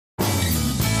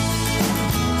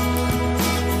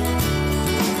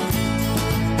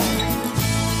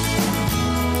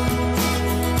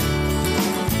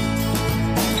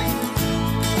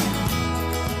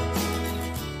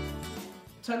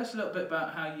us a little bit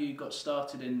about how you got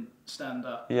started in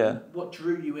stand-up. Yeah. What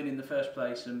drew you in the first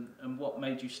place, and what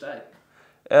made you stay?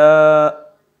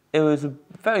 It was a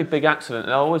very big accident,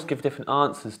 and I always give different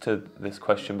answers to this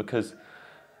question because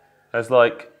there's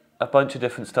like a bunch of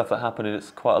different stuff that happened, and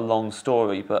it's quite a long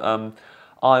story. But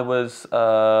I was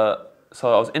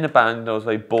in a band. I was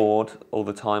very bored all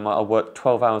the time. I worked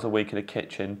 12 hours a week in a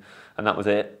kitchen, and that was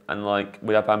it. And like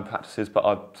we had band practices, but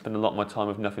I spent a lot of my time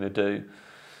with nothing to do.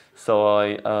 So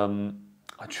I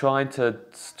tried to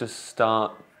just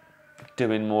start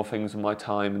doing more things with my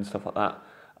time and stuff like that.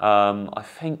 I've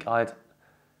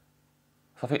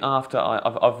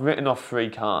written off 3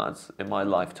 cards in my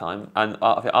lifetime, and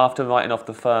after writing off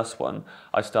the first one,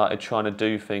 I started trying to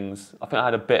do things. I think I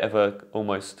had a bit of a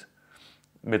almost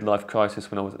midlife crisis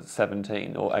when I was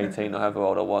 17 or 18 or however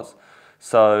old I was.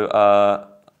 So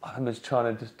I was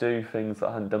trying to just do things that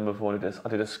I hadn't done before. I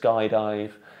did a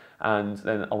skydive, and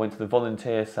then I went to the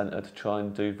volunteer centre to try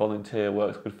and do volunteer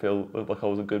work so I could feel like I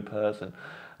was a good person.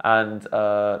 And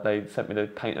they sent me to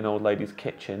paint an old lady's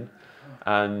kitchen.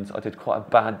 And I did quite a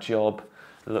bad job.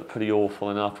 It looked pretty awful.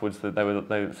 And afterwards,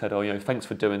 they said, "Oh, thanks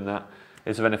for doing that.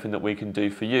 Is there anything that we can do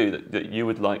for you that you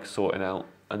would like sorting out?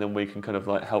 And then we can kind of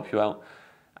like help you out."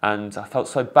 And I felt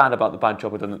so bad about the bad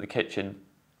job I'd done at the kitchen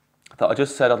that I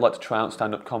just said I'd like to try out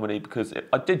stand-up comedy because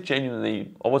I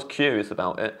was curious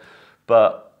about it,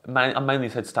 but I mainly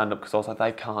said stand-up because I was like,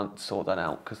 they can't sort that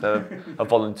out because they're a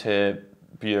volunteer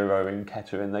bureau in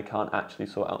Kettering. They can't actually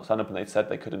sort out stand-up, and they said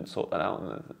they couldn't sort that out,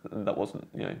 and that wasn't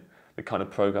the kind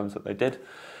of programs that they did.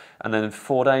 And then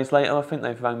 4 days later, I think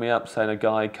they rang me up saying a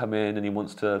guy come in and he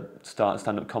wants to start a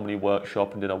stand-up comedy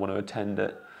workshop, and did I want to attend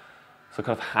it? So I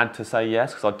kind of had to say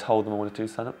yes because I'd told them I wanted to do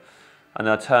stand-up. And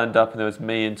then I turned up, and there was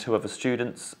me and 2 other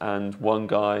students and one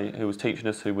guy who was teaching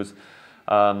us who was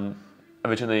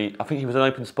originally, I think he was an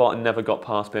open spot and never got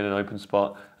past being an open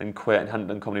spot and quit and hadn't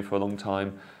done comedy for a long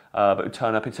time. But he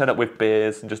turned up with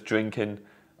beers and just drinking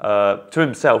to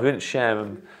himself. He didn't share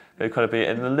them. He would kind of be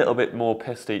a little bit more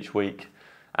pissed each week.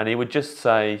 And he would just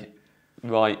say,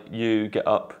 "Right, you get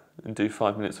up and do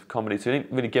 5 minutes of comedy." So he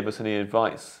didn't really give us any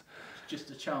advice. Just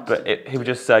a chance. But he would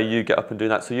just say, "You get up and do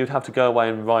that." So you'd have to go away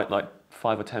and write like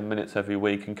 5 or 10 minutes every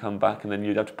week and come back, and then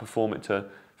you'd have to perform it to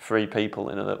 3 people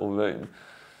in a little room.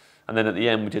 And then at the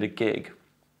end we did a gig.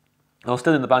 I was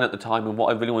still in the band at the time, and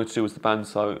what I really wanted to do was the band,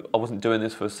 so I wasn't doing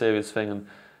this for a serious thing. And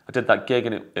I did that gig,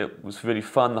 and it was really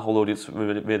fun. The whole audience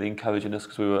were really encouraging us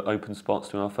because we were open spots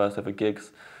doing our first ever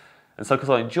gigs. And so because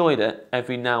I enjoyed it,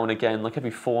 every now and again, like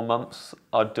every 4 months,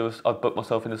 I'd book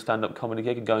myself in a stand-up comedy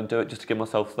gig and go and do it just to give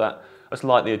myself that, just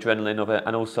like the adrenaline of it.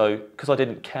 And also, because I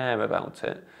didn't care about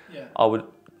it, I would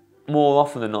more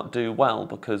often than not do well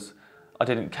because I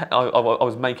didn't care. I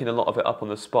was making a lot of it up on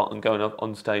the spot and going up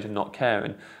on stage and not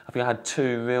caring. I think I had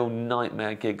 2 real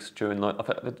nightmare gigs during I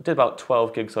did about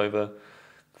 12 gigs over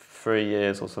 3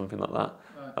 years or something like that,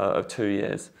 of 2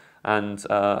 years. And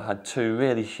had 2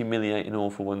 really humiliating,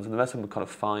 awful ones, and the rest of them were kind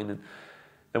of fine. And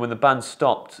then when the band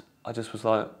stopped, I just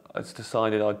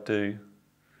decided I'd do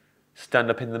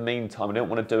stand-up in the meantime. I didn't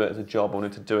want to do it as a job. I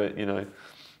wanted to do it,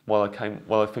 while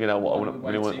I figured out what I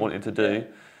really wanted to do.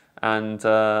 And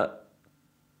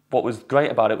what was great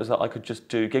about it was that I could just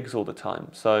do gigs all the time.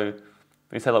 So when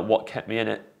you say like what kept me in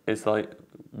it, is like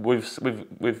with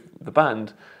the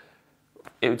band,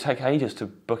 it would take ages to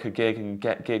book a gig and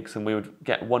get gigs, and we would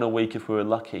get 1 a week if we were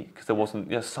lucky because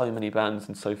there's so many bands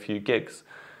and so few gigs.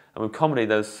 And with comedy,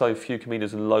 there's so few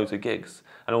comedians and loads of gigs,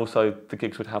 and also the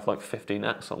gigs would have like 15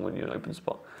 acts on when you're an open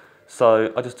spot.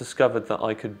 So I just discovered that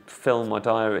I could fill my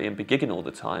diary and be gigging all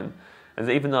the time. And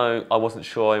even though I wasn't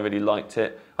sure I really liked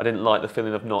it, I didn't like the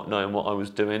feeling of not knowing what I was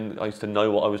doing. I used to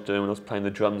know what I was doing when I was playing the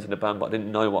drums in the band, but I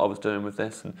didn't know what I was doing with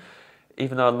this. And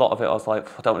even though a lot of it I was like,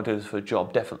 I don't want to do this for a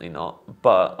job, definitely not.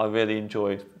 But I really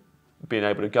enjoyed being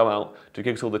able to go out, do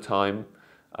gigs all the time,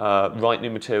 write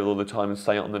new material all the time and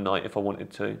stay out on the night if I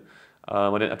wanted to. I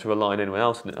didn't have to rely on anyone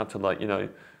else. I didn't have to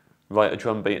write a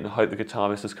drum beat and hope the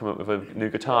guitarist has come up with a new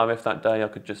guitar riff that day. I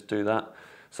could just do that.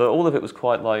 So all of it was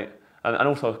quite and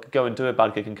also I could go and do a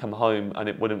bad gig and come home, and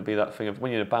it wouldn't be that thing of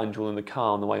when you're in a band, you're all in the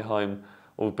car on the way home,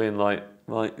 or being like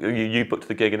you booked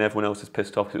the gig and everyone else is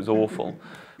pissed off because it was awful.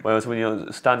 Whereas when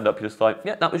you're stand-up, you're just like,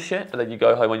 yeah, that was shit, and then you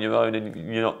go home on your own and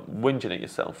you're not whinging at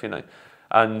yourself,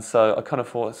 And so I kind of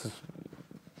thought,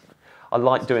 I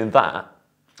like doing that,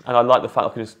 and I like the fact I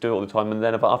can just do it all the time. And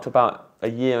then after about a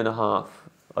year and a half,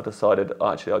 I decided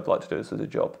actually I'd like to do this as a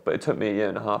job. But it took me a year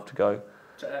and a half to go.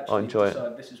 To actually I enjoy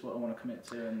decide it. This is what I want to commit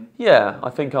to. And yeah, I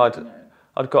think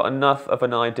I'd got enough of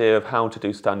an idea of how to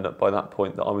do stand-up by that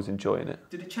point that I was enjoying it.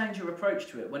 Did it change your approach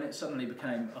to it when it suddenly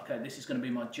became, okay, this is going to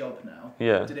be my job now?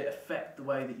 Yeah. Did it affect the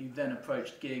way that you then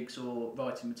approached gigs or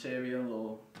writing material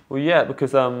or? Well, yeah,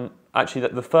 because actually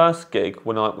the first gig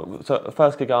the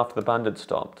first gig after the band had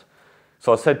stopped.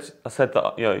 So I said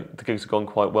that the gigs had gone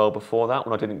quite well before that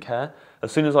when I didn't care.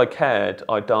 As soon as I cared,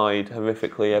 I died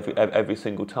horrifically every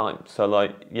single time. So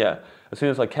as soon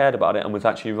as I cared about it and was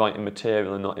actually writing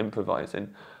material and not improvising,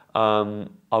 I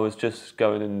was just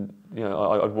going and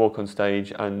I'd walk on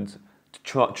stage and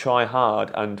try hard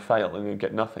and fail and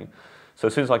get nothing. So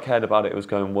as soon as I cared about it, it was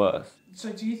going worse.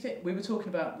 So do you think we were talking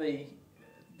about the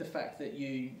fact that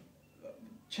you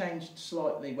changed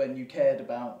slightly when you cared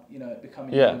about it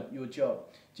becoming your job?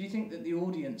 Do you think that the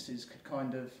audiences could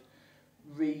kind of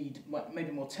read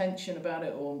maybe more tension about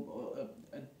it or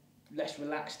a less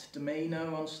relaxed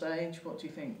demeanour on stage? What do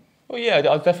you think? Well, yeah,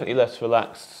 I was definitely less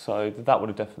relaxed, so that would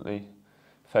have definitely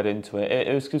fed into it.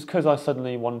 It was because I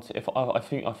suddenly wanted. I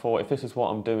thought if this is what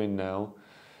I'm doing now,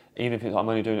 even if I'm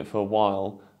only doing it for a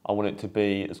while, I want it to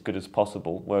be as good as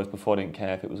possible. Whereas before I didn't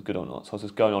care if it was good or not, so I was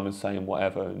just going on and saying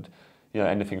whatever and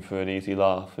anything for an easy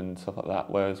laugh and stuff like that.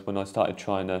 Whereas when I started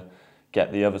trying to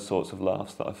get the other sorts of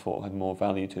laughs that I thought had more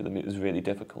value to them, it was really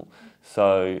difficult.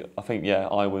 So I think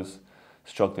I was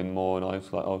struggling more, and I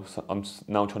was like, I'm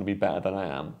now trying to be better than I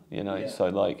am, So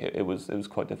it was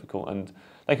quite difficult, and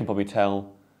they can probably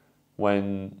tell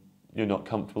when you're not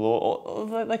comfortable,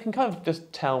 or they can kind of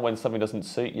just tell when something doesn't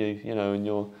suit you, and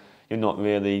you're not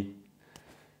really,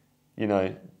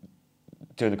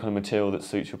 doing the kind of material that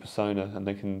suits your persona, and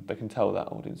they can tell that,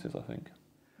 audiences, I think.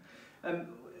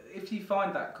 If you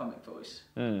find that comic voice,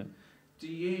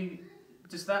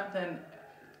 does that then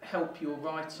help your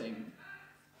writing,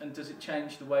 and does it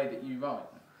change the way that you write?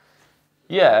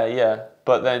 Yeah.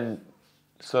 But then,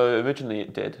 so originally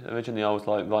it did. Originally I was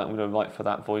like, right, I'm going to write for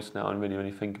that voice now and really,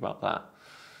 really think about that.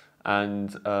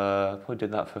 And probably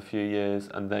did that for a few years,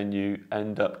 and then you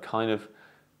end up kind of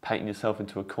painting yourself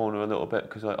into a corner a little bit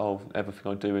because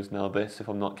everything I do is now this if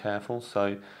I'm not careful.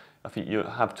 So I think you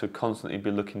have to constantly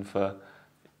be looking for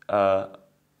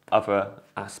other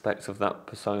aspects of that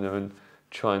persona and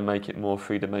try and make it more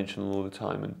three-dimensional all the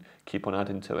time and keep on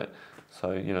adding to it.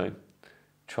 So,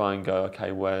 try and go,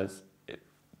 okay,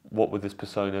 what would this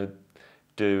persona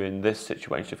do in this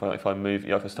situation? If I move,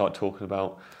 if I start talking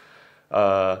about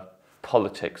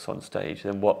politics on stage,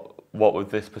 then what would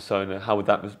this persona, how would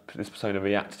this persona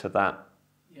react to that?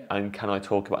 Yeah. And can I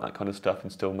talk about that kind of stuff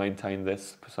and still maintain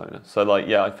this persona? So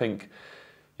I think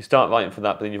you start writing for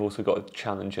that, but then you've also got to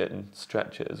challenge it and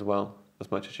stretch it as well,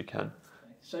 as much as you can.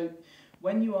 So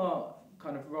when you are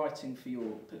kind of writing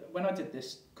when I did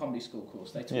this comedy school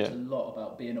course, they talked a lot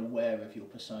about being aware of your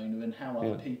persona and how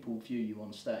other people view you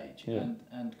on stage, and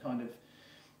kind of,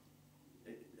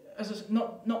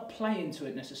 not play into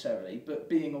it necessarily, but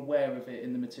being aware of it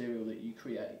in the material that you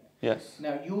create. Yes.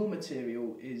 Now your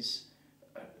material is,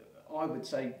 I would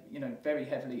say, very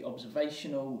heavily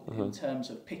observational in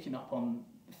terms of picking up on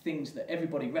things that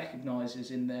everybody recognises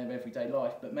in their everyday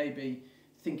life, but maybe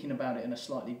thinking about it in a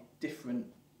slightly different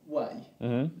way.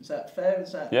 Mm-hmm. Is that fair?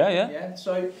 Yeah.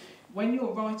 So when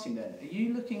you're writing then, are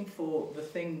you looking for the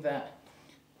thing that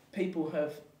people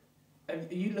have, are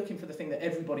you looking for the thing that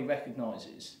everybody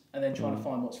recognises and then trying to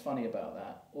find what's funny about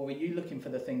that? Or are you looking for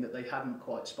the thing that they hadn't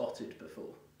quite spotted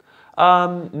before?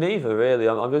 Neither really.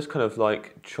 I'm just kind of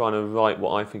like trying to write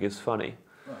what I think is funny.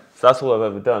 Right. So that's all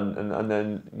I've ever done, and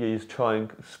then you just try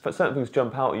and certain things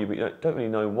jump out at you, but you don't really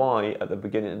know why at the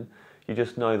beginning. You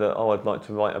just know that I'd like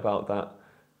to write about that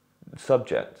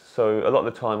subject. So a lot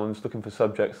of the time I'm just looking for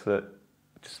subjects that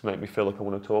just make me feel like I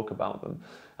want to talk about them,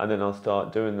 and then I'll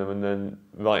start doing them and then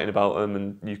writing about them,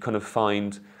 and you kind of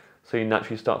find, so you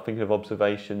naturally start thinking of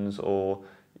observations or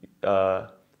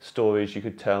stories you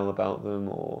could tell about them,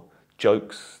 or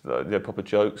jokes, proper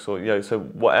jokes, or so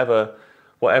whatever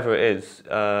it is,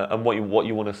 and what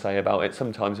you want to say about it.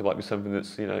 Sometimes it might be something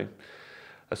that's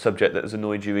a subject that has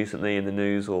annoyed you recently in the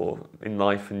news or in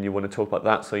life, and you want to talk about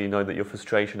that, so you know that your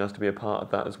frustration has to be a part of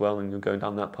that as well, and you're going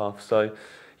down that path. So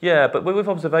yeah, but with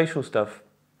observational stuff,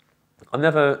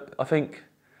 I think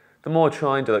the more I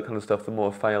try and do that kind of stuff, the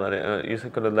more I fail at it. You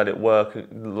just got to let it work,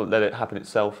 let it happen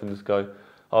itself, and just go,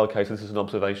 oh, okay, so this is an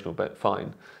observational bit,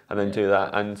 fine, and then do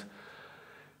that. And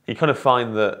you kind of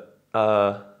find that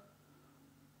a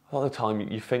lot of the time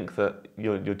you think that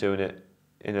you're doing it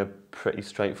in a pretty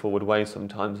straightforward way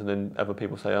sometimes, and then other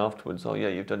people say afterwards, oh yeah,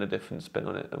 you've done a different spin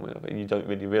on it, and you don't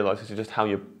really realise this is just how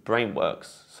your brain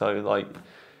works. So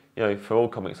for all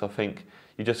comics, I think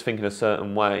you just think in a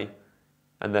certain way,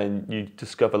 and then you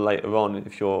discover later on,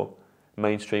 if you're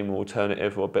mainstream or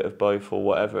alternative or a bit of both or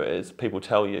whatever it is. People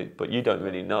tell you, but you don't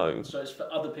really know. So it's for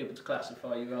other people to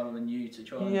classify you rather than you to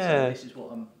try and Yeah. say, this is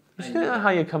what I'm You don't know how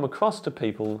you come across to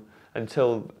people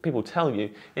until people tell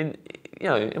you. In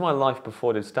my life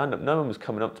before I did stand-up, no one was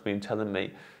coming up to me and telling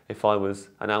me if I was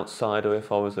an outsider,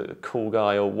 if I was a cool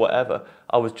guy or whatever.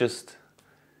 I was just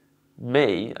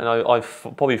me, and I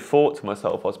probably thought to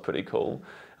myself I was pretty cool.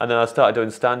 And then I started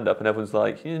doing stand-up, and everyone's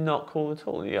like, "You're not cool at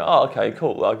all." And you're, "Oh, okay,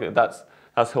 cool. Like,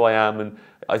 that's who I am, and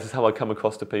this is how I come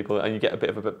across to people." And you get a bit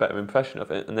of a better impression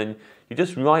of it. And then you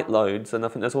just write loads, and I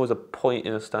think there's always a point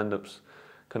in a stand-up's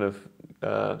kind of,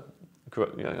 I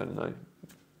don't know,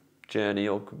 journey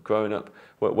or growing up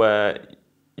where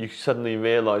you suddenly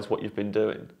realise what you've been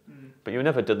doing, but you're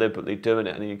never deliberately doing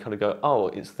it, and then you kind of go, "Oh,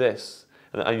 it's this."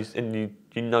 And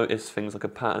you notice things like a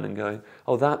pattern and go,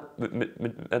 "Oh, that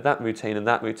routine and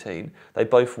that routine, they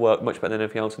both work much better than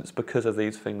anything else, and it's because of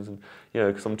these things." And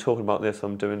because I'm talking about this,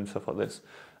 I'm doing stuff like this.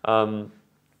 But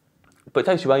it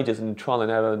takes you ages and trial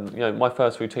and error. And my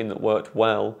first routine that worked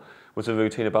well was a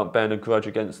routine about bearing a grudge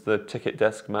against the ticket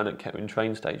desk man at Kettering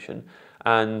train station,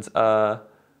 and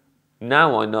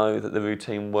now I know that the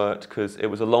routine worked because it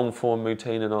was a long-form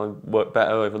routine, and I worked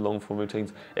better over long-form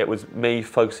routines. It was me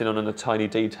focusing on a tiny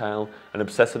detail and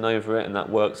obsessing over it, and that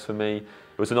works for me.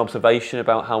 It was an observation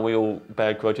about how we all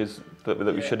bear grudges that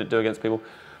we shouldn't do against people.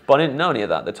 But I didn't know any of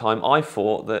that at the time. I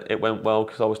thought that it went well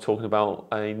because I was talking about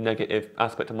a negative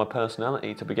aspect of my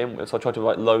personality to begin with. So I tried to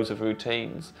write loads of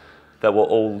routines that were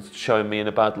all showing me in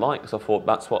a bad light, because I thought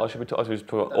that's what I should be talking about. I should be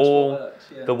talking about all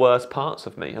the worst parts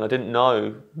of me, and I didn't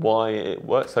know why it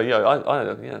worked. So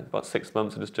I about 6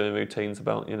 months of just doing routines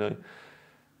about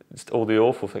just all the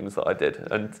awful things that I did,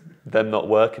 and them not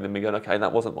working, and me going, okay,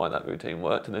 that wasn't why that routine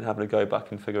worked, and then having to go back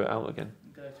and figure it out again.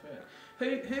 Go through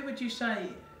it. Who would you say,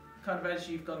 kind of as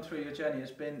you've gone through your journey,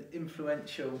 has been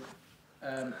influential?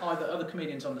 Either other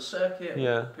comedians on the circuit,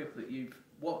 or people that you've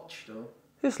watched, or.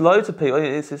 There's loads of people.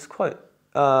 It's quite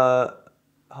hard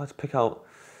to pick out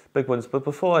big ones. But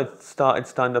before I started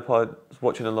stand-up, I was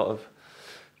watching a lot of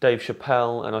Dave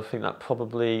Chappelle, and I think that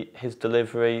probably his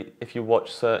delivery, if you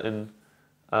watch certain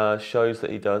shows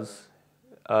that he does,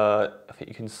 I think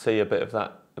you can see a bit of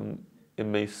that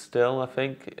in me still, I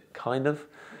think, kind of.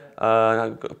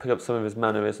 I've got to pick up some of his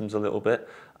mannerisms a little bit.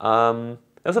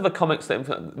 There's other comics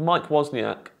that Mike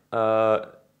Wozniak,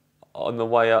 on the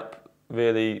way up,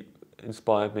 really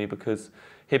inspired me because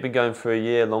he'd been going for a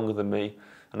year longer than me,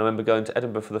 and I remember going to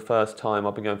Edinburgh for the first time.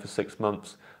 I've been going for 6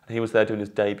 months, and he was there doing his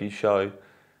debut show,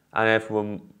 and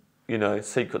everyone,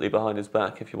 secretly behind his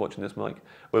back, if you're watching this, Mike,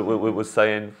 was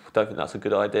saying, "Don't think that's a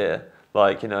good idea."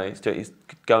 Like, he's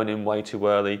going in way too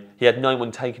early. He had no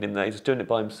one taking him there. He was doing it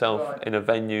by himself in a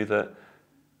venue that,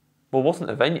 well,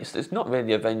 wasn't a venue. It's not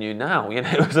really a venue now.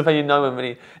 It was a venue no one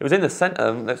really. It was in the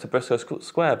centre next to Bristol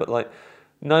Square, but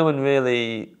no one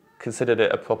really considered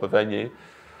it a proper venue.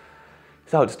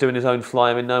 He's out just doing his own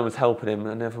flying, and no one was helping him,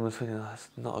 and everyone was thinking, that's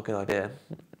not a good idea.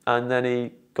 And then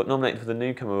he got nominated for the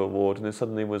Newcomer Award, and then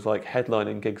suddenly was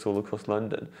headlining gigs all across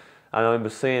London. And I remember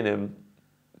seeing him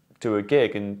do a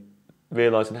gig and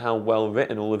realising how well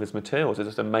written all of his materials. It's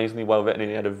just amazingly well written, and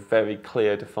he had a very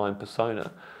clear, defined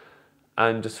persona.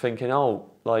 And just thinking,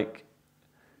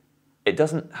 it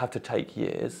doesn't have to take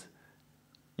years.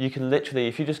 You can literally,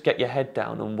 if you just get your head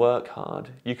down and work hard,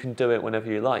 you can do it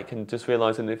whenever you like. And just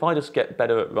realising if I just get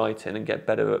better at writing and get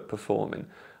better at performing,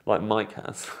 like Mike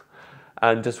has,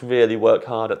 and just really work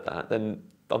hard at that, then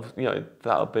that's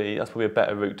probably a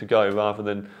better route to go rather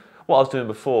than what I was doing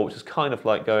before, which is kind of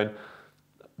like going,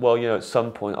 well, at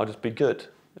some point I'll just be good,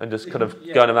 and just kind of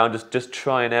going around just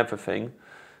trying everything,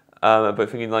 but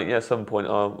thinking at some point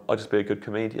I'll just be a good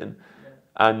comedian.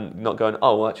 And not going,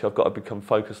 oh, actually, I've got to become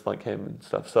focused like him and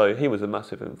stuff. So he was a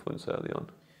massive influence early on.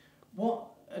 What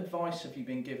advice have you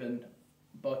been given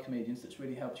by comedians that's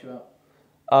really helped you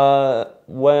out?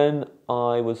 When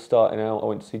I was starting out, I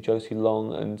went to see Josie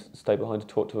Long and stayed behind to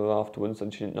talk to her afterwards,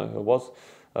 and she didn't know who I was.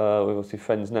 We're obviously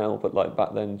friends now, but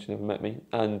back then she never met me.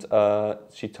 And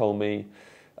she told me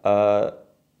that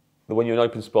when you're in an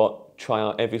open spot, try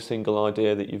out every single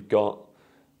idea that you've got,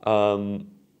 no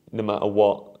matter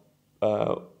what.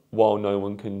 While no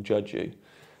one can judge you.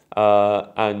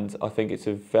 And I think it's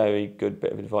a very good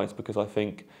bit of advice, because I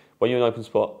think when you're in an open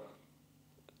spot,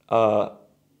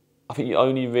 I think you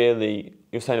only really,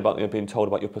 you're saying about being told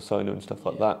about your persona and stuff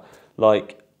like that,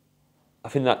 I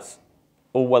think that's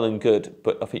all well and good,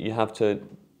 but I think you have to,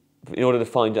 in order to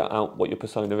find out what your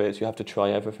persona is, you have to try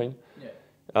everything.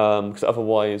 Because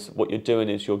otherwise what you're doing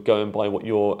is you're going by what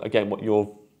your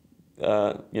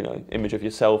image of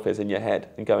yourself is in your head,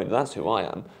 and going, that's who I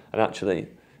am, and actually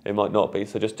it might not be.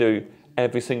 So just do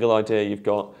every single idea you've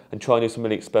got and try and do some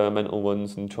really experimental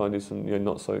ones and try and do some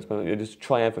not so experimental. Just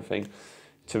try everything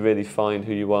to really find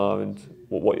who you are and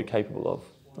what you're capable of.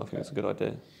 I think it's a good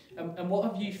idea. And what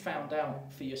have you found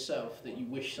out for yourself that you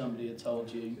wish somebody had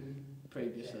told you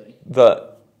previously?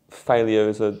 That failure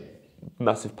is a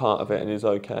massive part of it and is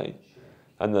okay,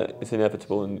 and that it's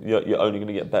inevitable and you're only going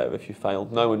to get better if you fail.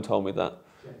 No one told me that.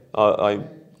 I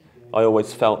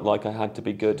always felt like I had to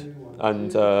be good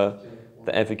and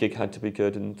that every gig had to be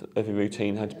good and every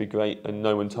routine had to be great, and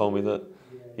no one told me that,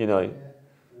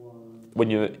 when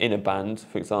you're in a band,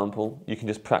 for example, you can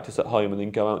just practice at home and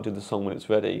then go out and do the song when it's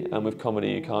ready. And with comedy,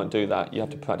 you can't do that. You have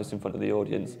to practice in front of the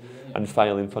audience and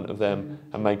fail in front of them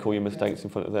and make all your mistakes in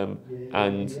front of them.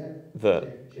 And that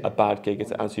a bad gig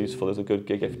is as useful as a good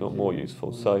gig, if not more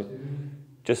useful. So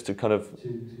just to kind of,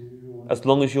 as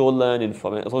long as you're learning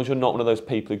from it, as long as you're not one of those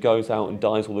people who goes out and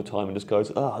dies all the time and just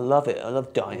goes, oh, I love it, I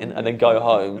love dying, and then go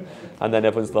home, and then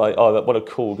everyone's like, oh, what a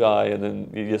cool guy, and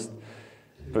then you just...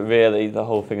 But really, the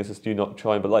whole thing is just you not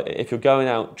trying. But like, if you're going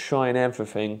out trying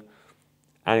everything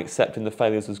and accepting the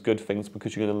failures as good things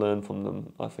because you're going to learn from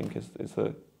them, I think is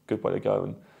a good way to go.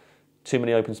 And too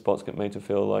many open spots get made to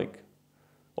feel like,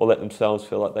 or let themselves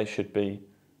feel like they should be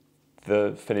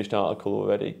the finished article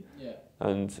already. Yeah.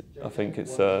 And I think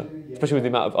it's especially with the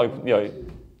amount of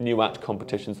open, new act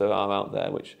competitions that are out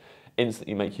there, which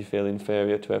instantly make you feel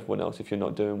inferior to everyone else if you're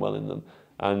not doing well in them.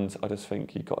 And I just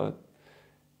think you've got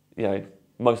to,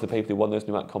 most of the people who won those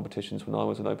new act competitions when I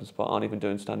was an open spot aren't even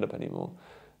doing stand-up anymore.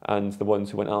 And the ones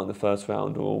who went out in the first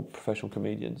round are all professional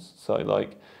comedians. So,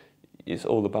 it's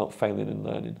all about failing and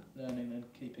learning. Learning and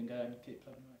keeping going, keep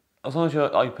plugging away. As long as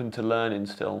you're open to learning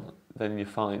still, then you're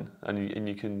fine. And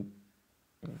you can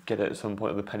get it at some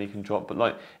point, or the penny can drop.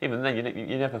 But, even then,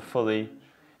 you never fully...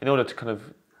 In order to kind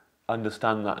of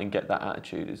understand that and get that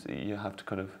attitude, you have to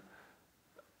kind of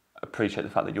appreciate the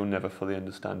fact that you'll never fully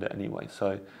understand it anyway.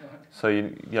 So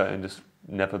and just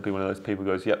never be one of those people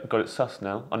who goes, yep, got it sussed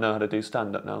now. I know how to do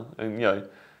stand-up now. And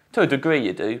to a degree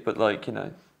you do, but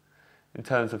in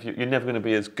terms of you're never going to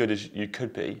be as good as you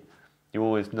could be. You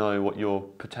always know what your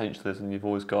potential is, and you've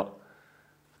always got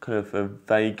kind of a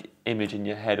vague image in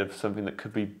your head of something that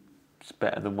could be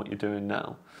better than what you're doing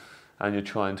now. And you're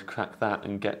trying to crack that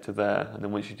and get to there. And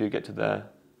then once you do get to there,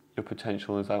 your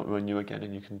potential has outrun you again,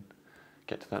 and you can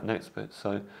get to that next bit.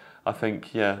 So I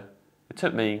think, it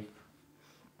took me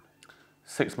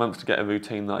 6 months to get a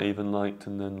routine that I even liked,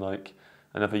 and then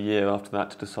another year after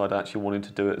that to decide I actually wanted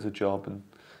to do it as a job. And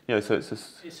so it's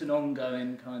just... It's an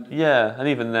ongoing kind of... Yeah, and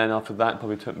even then after that it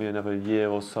probably took me another year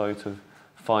or so to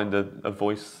find a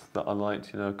voice that I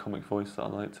liked, a comic voice that I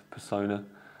liked, persona,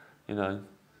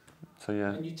 so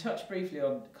yeah. And you touched briefly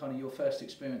on kind of your first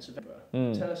experience of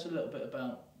Edinburgh. Tell us a little bit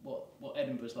about what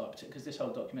Edinburgh's like, because this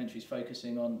whole documentary is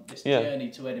focusing on this journey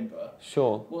to Edinburgh.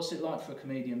 Sure. What's it like for a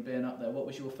comedian being up there? What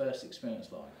was your first experience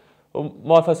like? Well,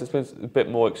 my first experience is a bit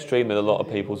more extreme than a lot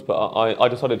of people's, but I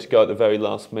decided to go at the very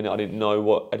last minute. I didn't know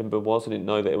what Edinburgh was. I didn't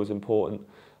know that it was important.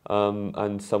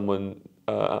 And someone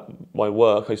at my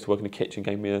work, I used to work in the kitchen,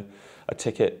 gave me a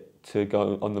ticket to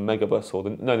go on the megabus or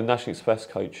the National Express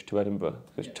coach to Edinburgh,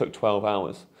 which took 12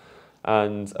 hours.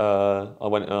 And I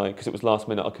went, because it was last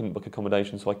minute, I couldn't book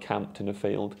accommodation, so I camped in a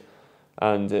field.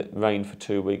 And it rained for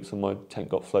 2 weeks and my tent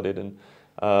got flooded, and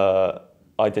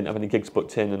I didn't have any gigs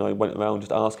booked in, and I went around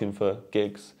just asking for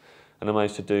gigs. And I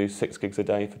managed to do 6 gigs a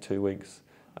day for 2 weeks.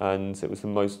 And it was the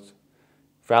most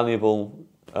valuable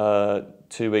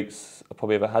 2 weeks I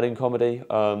probably ever had in comedy.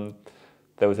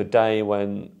 There was a day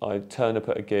when I turned up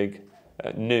at a gig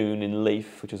at noon in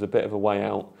Leith, which is a bit of a way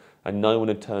out, and no one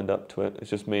had turned up to it. It's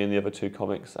just me and the other 2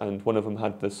 comics, and one of them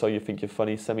had the So You Think You're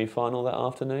Funny semi-final that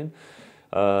afternoon,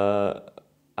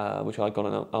 which I'd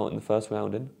gone out in the first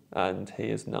round in, and he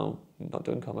is now not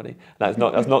doing comedy. That's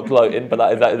not gloating, but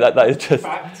that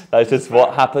is just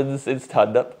what happens in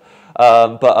stand-up.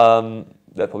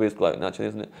 That probably is gloating actually,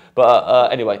 isn't it?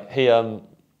 But anyway,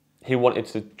 he wanted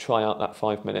to try out that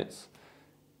 5 minutes,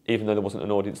 even though there wasn't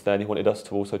an audience there, and he wanted us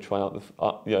to also try out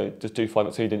just do 5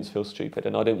 minutes so he didn't feel stupid,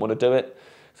 and I didn't want to do it,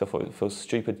 so I thought it feels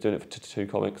stupid doing it for 2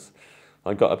 comics.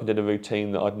 I got up and did a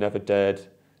routine that I'd never dared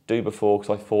do before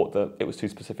because I thought that it was too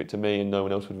specific to me and no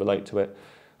one else would relate to it.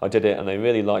 I did it and they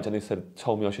really liked it, and they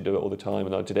told me I should do it all the time,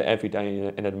 and I did it every day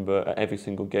in Edinburgh at every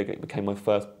single gig. It became my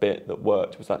first bit that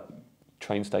worked. It was that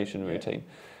train station routine,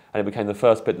 and it became the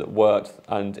first bit that worked,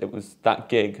 and it was that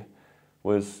gig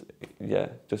was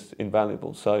just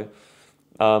invaluable. So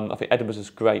I think Edinburgh's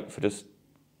just great for just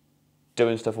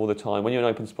doing stuff all the time. When you're in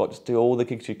an open spot, just do all the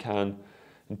gigs you can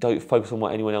and don't focus on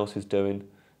what anyone else is doing,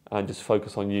 and just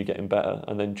focus on you getting better,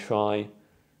 and then try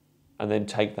and then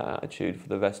take that attitude for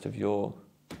the rest of your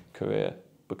career,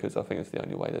 because I think it's the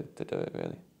only way to do it,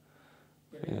 really.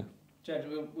 Brilliant. Yeah. James,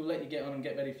 we'll let you get on and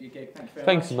get ready for your gig. Thank you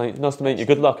very much. Thanks, mate. Nice to meet you.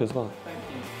 Good luck as well.